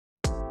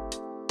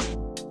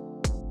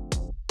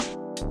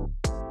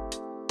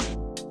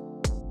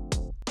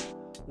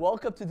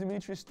Welcome to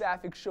Dmitry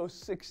Staffing Show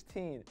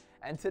 16,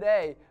 and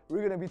today we're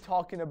going to be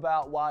talking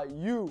about why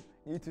you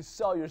need to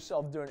sell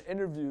yourself during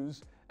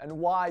interviews and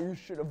why you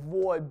should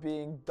avoid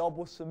being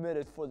double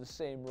submitted for the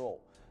same role.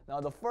 Now,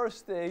 the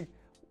first thing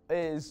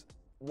is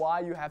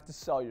why you have to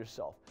sell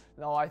yourself.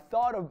 Now, I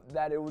thought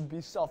that it would be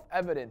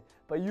self-evident,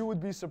 but you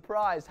would be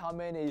surprised how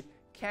many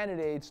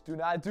candidates do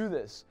not do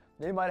this.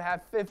 They might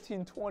have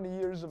 15, 20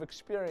 years of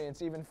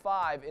experience, even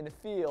 5 in the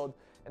field,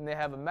 and they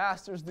have a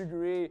master's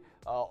degree,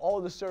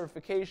 all the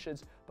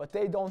certifications, but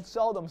they don't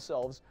sell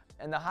themselves,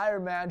 and the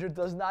hiring manager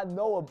does not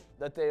know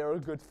that they are a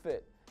good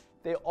fit.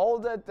 All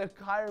that the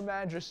hiring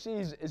manager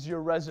sees is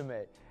your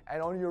resume,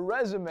 and on your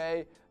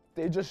resume,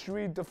 they just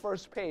read the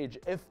first page,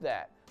 if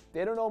that.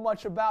 They don't know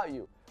much about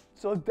you.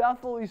 So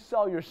definitely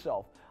sell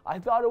yourself. I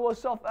thought it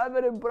was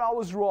self-evident, but I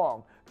was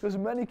wrong, because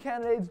many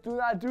candidates do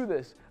not do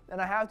this,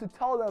 and I have to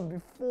tell them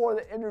before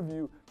the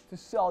interview to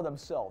sell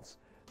themselves.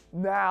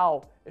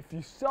 Now, if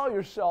you sell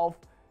yourself,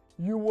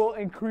 you will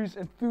increase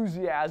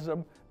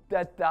enthusiasm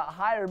that the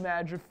hiring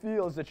manager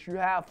feels that you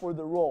have for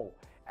the role.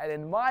 And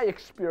in my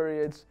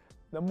experience,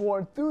 the more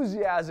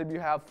enthusiasm you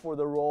have for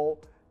the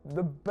role,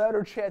 the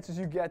better chances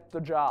you get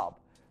the job.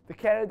 The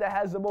candidate that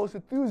has the most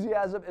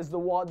enthusiasm is the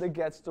one that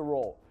gets the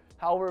role.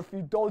 However, if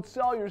you don't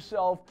sell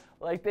yourself,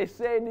 like they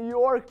say in New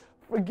York,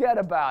 forget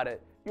about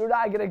it. You're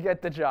not going to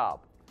get the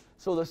job.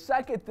 So the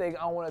second thing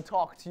I want to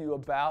talk to you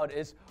about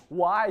is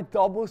why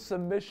double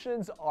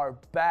submissions are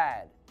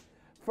bad.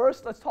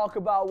 First, let's talk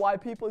about why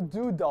people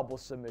do double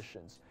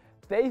submissions.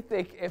 They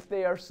think if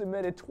they are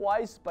submitted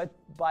twice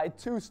by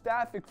 2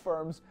 staffing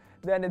firms,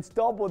 then it's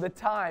double the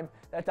time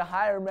that the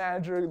hiring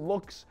manager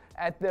looks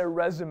at their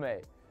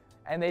resume.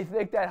 And they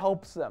think that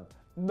helps them.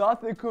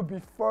 Nothing could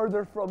be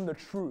further from the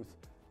truth.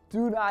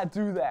 Do not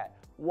do that.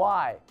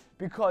 Why?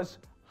 Because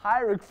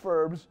hiring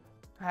firms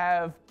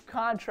have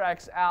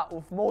contracts out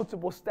with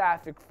multiple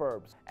staffing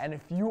firms. And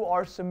if you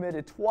are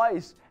submitted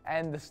twice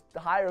and the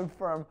hiring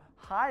firm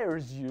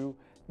hires you,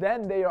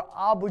 then they are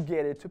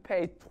obligated to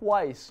pay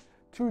twice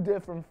 2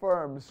 different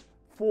firms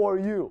for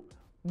you.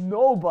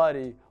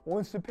 Nobody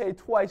wants to pay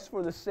twice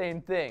for the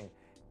same thing.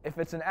 If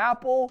it's an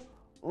apple,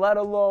 let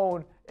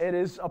alone it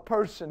is a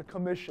person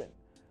commission.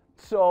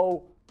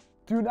 So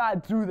do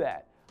not do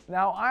that.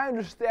 Now, I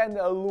understand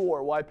the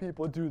allure why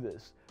people do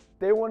this.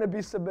 They want to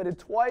be submitted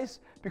twice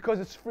because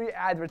it's free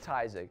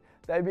advertising.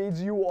 That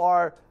means you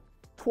are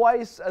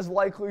twice as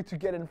likely to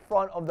get in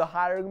front of the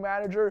hiring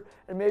manager,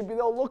 and maybe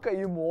they'll look at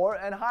you more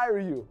and hire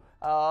you.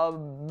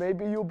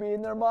 Maybe you'll be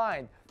in their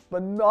mind.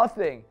 But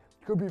nothing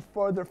could be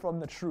further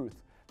from the truth,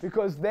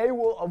 because they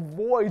will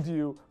avoid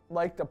you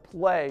like the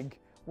plague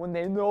when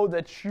they know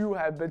that you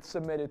have been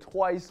submitted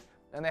twice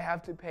and they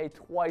have to pay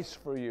twice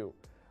for you.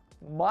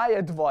 My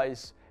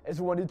advice is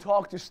when you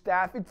talk to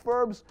staffing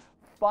firms,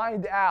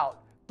 find out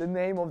the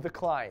name of the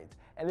client.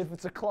 And if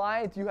it's a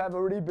client you have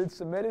already been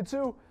submitted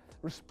to,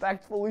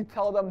 respectfully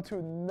tell them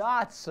to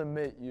not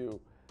submit you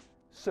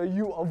so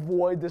you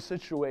avoid the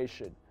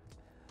situation.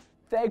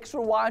 Thanks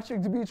for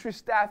watching Dmitry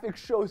Staffing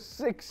Show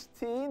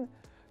 16.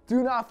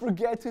 Do not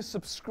forget to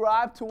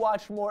subscribe to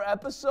watch more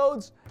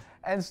episodes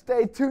and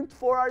stay tuned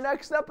for our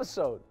next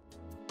episode.